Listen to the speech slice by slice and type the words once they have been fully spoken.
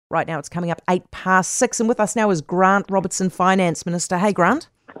Right now it's coming up 6:08, and with us now is Grant Robertson, Finance Minister. Hey, Grant.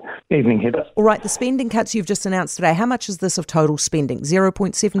 Evening, Heather. All right, the spending cuts you've just announced today, how much is this of total spending?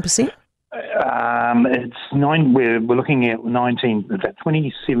 0.7%? We're looking at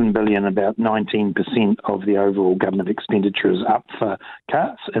 27 billion, about 19% of the overall government expenditure is up for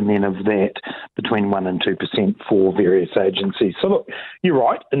cuts, and then of that, between 1% and 2% for various agencies. So look, you're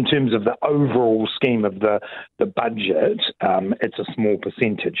right, in terms of the overall scheme of the budget, it's a small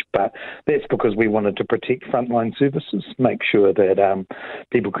percentage, but that's because we wanted to protect frontline services, make sure that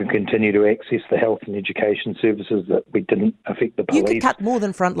people could continue to access the health and education services, that we didn't affect the police. You could cut more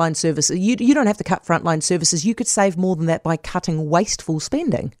than frontline services. You don't have to cut frontline services. You could save more than that by cutting wasteful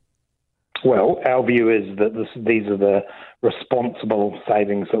spending. Well, our view is that these are the responsible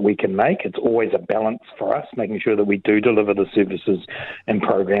savings that we can make. It's always a balance for us, making sure that we do deliver the services and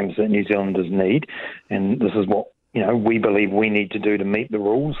programs that New Zealanders need. And this is what we believe we need to do to meet the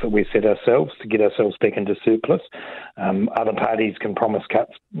rules that we set ourselves to get ourselves back into surplus. Other parties can promise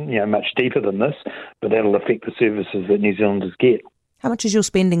cuts, much deeper than this, but that'll affect the services that New Zealanders get. How much has your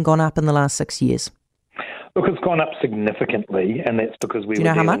spending gone up in the last 6 years? Look, it's gone up significantly, and that's because we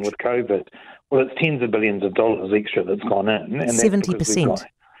were dealing with COVID. Well, it's tens of billions of dollars extra that's gone in. And 70%.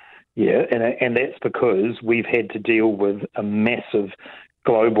 And that's because we've had to deal with a massive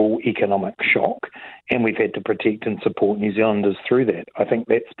global economic shock, and we've had to protect and support New Zealanders through that. I think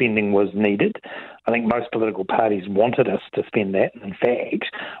that spending was needed. I think most political parties wanted us to spend that. In fact,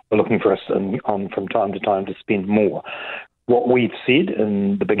 we're looking for us from time to time to spend more. What we've said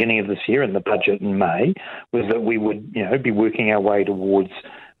in the beginning of this year, in the budget in May, was that we would, be working our way towards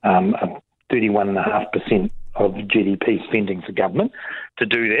 31.5% of GDP spending for government. To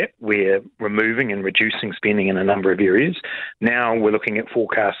do that, we're removing and reducing spending in a number of areas. Now we're looking at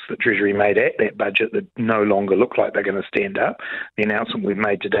forecasts that Treasury made at that budget that no longer look like they're going to stand up. The announcement we've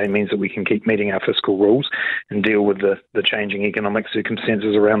made today means that we can keep meeting our fiscal rules and deal with the changing economic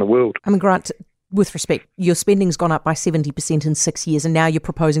circumstances around the world. Grant, with respect, your spending's gone up by 70% in 6 years, and now you're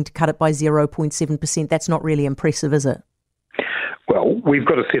proposing to cut it by 0.7%. That's not really impressive, is it? Well, we've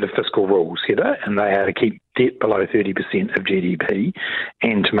got a set of fiscal rules, Heather, and they are to keep debt below 30% of GDP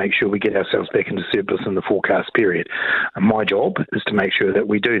and to make sure we get ourselves back into surplus in the forecast period. And my job is to make sure that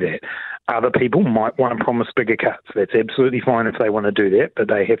we do that. Other people might want to promise bigger cuts. That's absolutely fine if they want to do that, but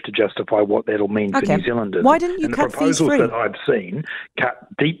they have to justify what that'll mean for New Zealanders. Why didn't you cut fees free? The proposals that I've seen cut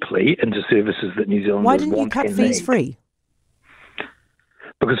deeply into services that New Zealanders want. Why didn't you cut fees free?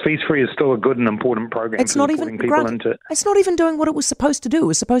 Because fees free is still a good and important program. It's not even It's not even doing what it was supposed to do. It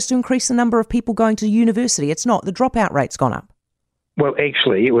was supposed to increase the number of people going to university. It's not. The dropout rate's gone up. Well,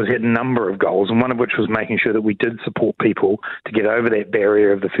 actually, it had a number of goals, and one of which was making sure that we did support people to get over that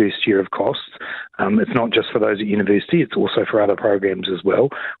barrier of the first year of costs. It's not just for those at university, it's also for other programs as well.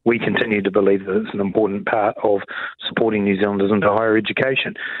 We continue to believe that it's an important part of supporting New Zealanders into higher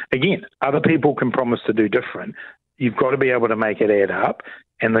education. Again, other people can promise to do different. You've got to be able to make it add up,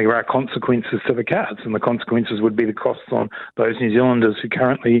 and there are consequences to the cuts, and the consequences would be the costs on those New Zealanders who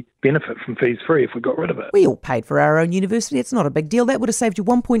currently benefit from fees free if we got rid of it. We all paid for our own university. It's not a big deal. That would have saved you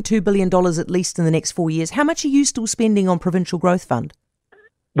 $1.2 billion at least in the next 4 years. How much are you still spending on Provincial Growth Fund?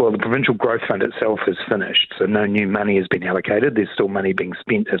 Well, the Provincial Growth Fund itself is finished, so no new money has been allocated. There's still money being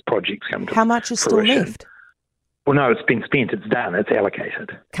spent as projects come to fruition. How much is still left? Well, no, it's been spent. It's done. It's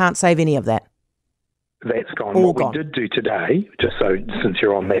allocated. Can't save any of that? That's gone. All what gone. We did do today, just so since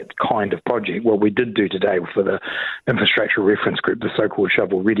you're on that kind of project, what we did do today for the Infrastructure Reference Group, the so-called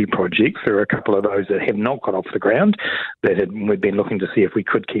shovel-ready projects, there are a couple of those that have not got off the ground we've been looking to see if we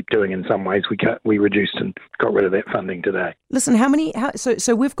could keep doing in some ways. We reduced and got rid of that funding today. Listen,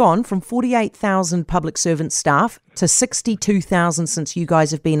 so we've gone from 48,000 public servant staff to 62,000 since you guys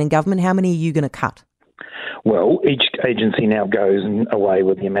have been in government. How many are you going to cut? Well, each agency now goes away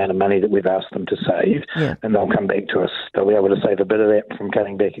with the amount of money that we've asked them to save, and they'll come back to us. They'll be able to save a bit of that from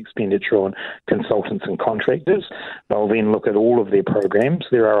cutting back expenditure on consultants and contractors. They'll then look at all of their programs.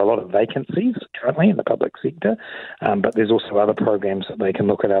 There are a lot of vacancies currently in the public sector, but there's also other programs that they can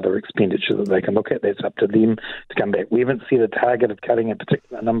look at, other expenditure that they can look at. That's up to them to come back. We haven't set a target of cutting a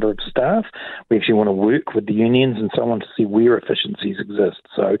particular number of staff. We actually want to work with the unions and so on to see where efficiencies exist.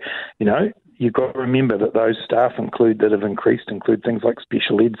 So, you've got to remember that those staff that have increased include things like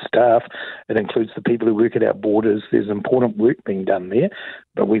special ed staff. It includes the people who work at our borders. There's important work being done there,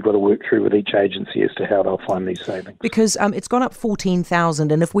 but we've got to work through with each agency as to how they'll find these savings. Because it's gone up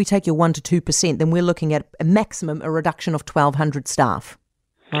 14,000, and if we take your 1 to 2%, then we're looking at a maximum a reduction of 1,200 staff.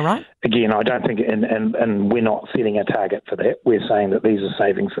 All right. Again, I don't think, and we're not setting a target for that. We're saying that these are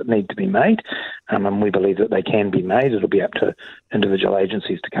savings that need to be made, and we believe that they can be made. It'll be up to individual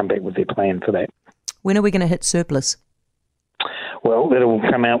agencies to come back with their plan for that. When are we going to hit surplus? Well, that will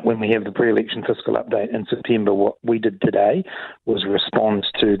come out when we have the pre-election fiscal update in September. What we did today was respond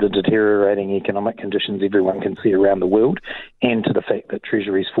to the deteriorating economic conditions everyone can see around the world, and to the fact that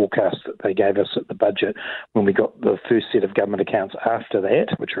Treasury's forecast that they gave us at the budget when we got the first set of government accounts after that,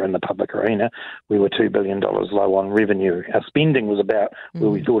 which are in the public arena, we were $2 billion low on revenue. Our spending was about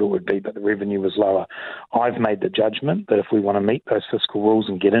where we thought it would be, but the revenue was lower. I've made the judgment that if we want to meet those fiscal rules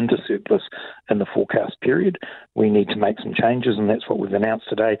and get into surplus in the forecast period, we need to make some changes, and that's what we've announced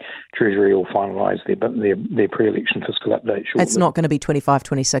today. Treasury will finalise their pre-election fiscal update shortly. It's not going to be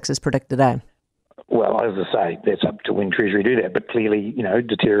 25-26 as predicted, eh? Well, as I say, that's up to when Treasury do that. But clearly,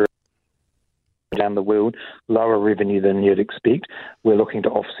 deterioration around the world, lower revenue than you'd expect. We're looking to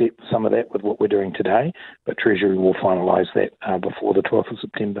offset some of that with what we're doing today, but Treasury will finalise that before the 12th of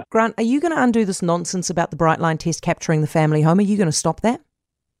September. Grant, are you going to undo this nonsense about the Bright Line test capturing the family home? Are you going to stop that?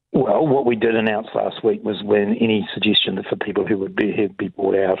 Well, what we did announce last week was when any suggestion that for people who would be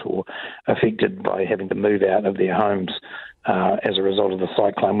bought out or affected by having to move out of their homes as a result of the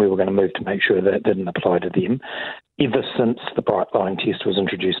cyclone, we were going to move to make sure that it didn't apply to them. Ever since the Bright Line test was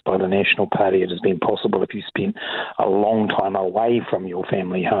introduced by the National Party, it has been possible if you spent a long time away from your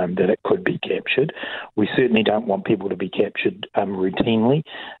family home that it could be captured. We certainly don't want people to be captured routinely.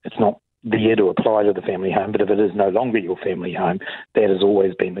 It's not there to apply to the family home, but if it is no longer your family home, that has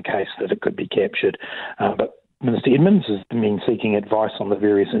always been the case that it could be captured. But Minister Edmonds has been seeking advice on the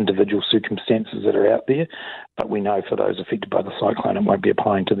various individual circumstances that are out there, but we know for those affected by the cyclone, it won't be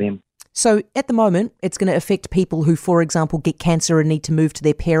applying to them. So at the moment, it's going to affect people who, for example, get cancer and need to move to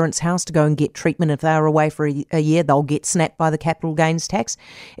their parents' house to go and get treatment. If they're away for a year, they'll get snapped by the capital gains tax.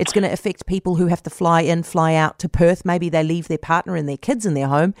 It's going to affect people who have to fly in, fly out to Perth. Maybe they leave their partner and their kids in their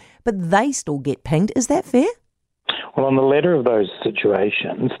home, but they still get pinged. Is that fair? Well, on the latter of those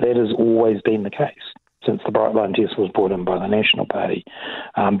situations, that has always been the case since the Bright Line test was brought in by the National Party.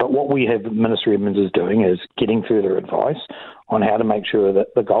 But what we have, Minister Edmonds is doing, is getting further advice on how to make sure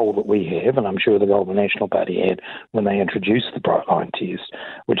that the goal that we have, and I'm sure the goal the National Party had when they introduced the Bright Line test,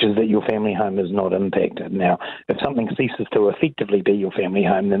 which is that your family home is not impacted. Now, if something ceases to effectively be your family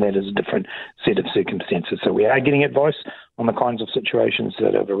home, then that is a different set of circumstances. So we are getting advice on the kinds of situations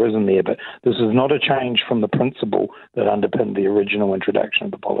that have arisen there, but this is not a change from the principle that underpinned the original introduction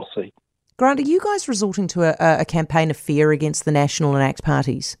of the policy. Grant, are you guys resorting to a campaign of fear against the National and ACT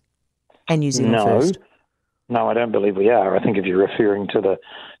parties and New Zealand First? No, I don't believe we are. I think if you're referring to the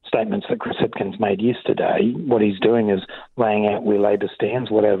statements that Chris Hipkins made yesterday, what he's doing is laying out where Labor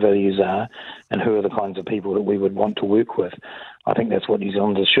stands, what our values are, and who are the kinds of people that we would want to work with. I think that's what New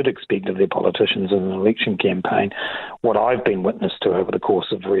Zealanders should expect of their politicians in an election campaign. What I've been witness to over the course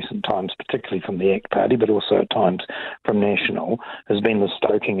of recent times, particularly from the ACT Party, but also at times from National, has been the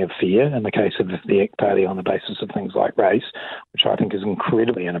stoking of fear in the case of the ACT Party on the basis of things like race, which I think is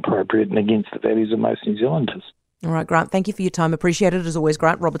incredibly inappropriate and against the values of most New Zealanders. All right, Grant, thank you for your time. Appreciate it as always.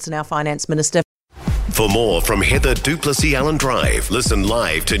 Grant Robertson, our Finance Minister. For more from Heather Duplessis Allen Drive, listen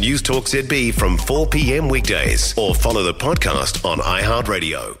live to News Talk ZB from 4 p.m. weekdays or follow the podcast on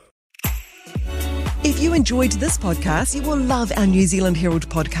iHeartRadio. If you enjoyed this podcast, you will love our New Zealand Herald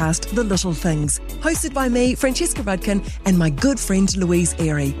podcast, The Little Things, hosted by me, Francesca Rudkin, and my good friend Louise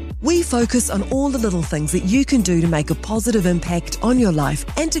Airy. We focus on all the little things that you can do to make a positive impact on your life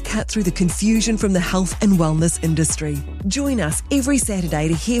and to cut through the confusion from the health and wellness industry. Join us every Saturday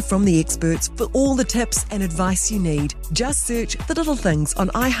to hear from the experts for all the tips and advice you need. Just search The Little Things on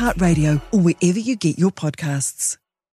iHeartRadio or wherever you get your podcasts.